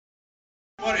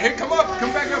Hey, come up.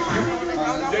 Come back up.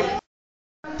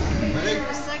 Ready?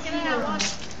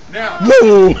 Now, put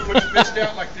your fist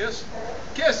out like this.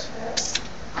 Kiss.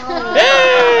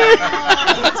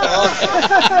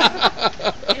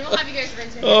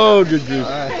 Oh, good grief.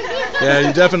 Yeah,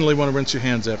 you definitely want to rinse your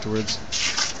hands afterwards.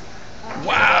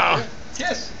 Wow.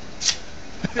 Kiss.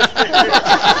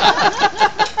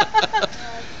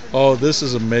 Oh, this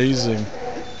is amazing.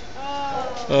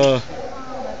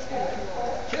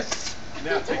 Kiss.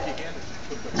 Now take your hand and just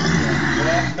put the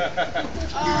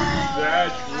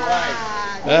That's right.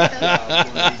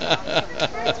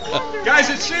 Guys,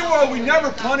 at SeaWorld, we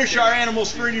never punish our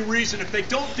animals for any reason if they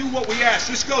don't do what we ask.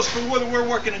 This goes for whether we're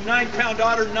working a 9-pound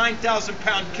otter,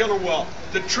 9,000-pound killer whale.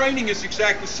 The training is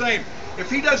exactly the same. If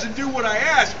he doesn't do what I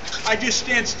ask, I just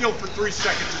stand still for 3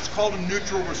 seconds. It's called a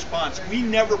neutral response. We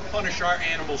never punish our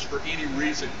animals for any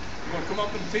reason. You want to come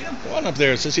up and feed them? Go on up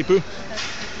there, Sissy Poo.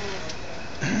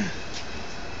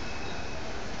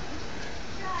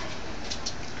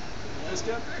 Just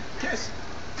up there. Kiss.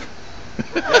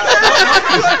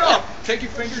 No. Take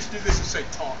your fingers, do this, and say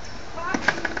talk.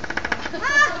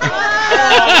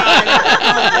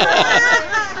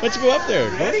 Let's go up there.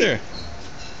 Go up there.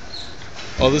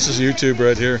 Oh, this is YouTube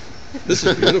right here. This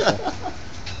is beautiful.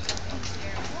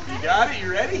 You got it? You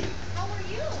ready? How are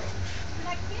you? Can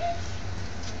I kiss?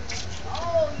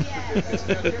 Oh, yes.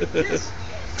 Kiss.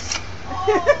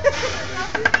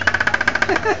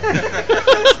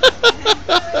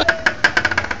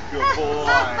 Good boy.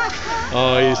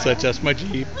 Oh, he's such a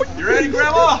smudgy. You ready,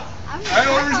 Grandma? The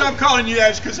only reason I'm calling you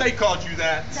that is because they called you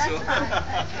that. That's So.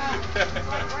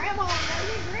 right. Grandma, are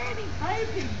you ready? Hey,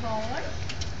 big boy.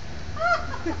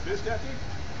 Fist out there.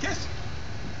 Kiss.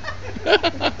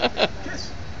 Kiss.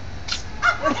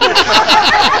 Take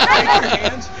your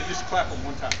hands and just clap them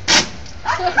one time.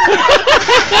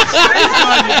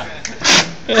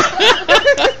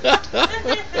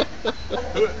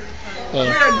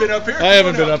 You hadn't been up here. I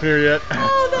haven't been up here yet.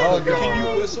 Oh, that's Can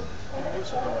you whistle?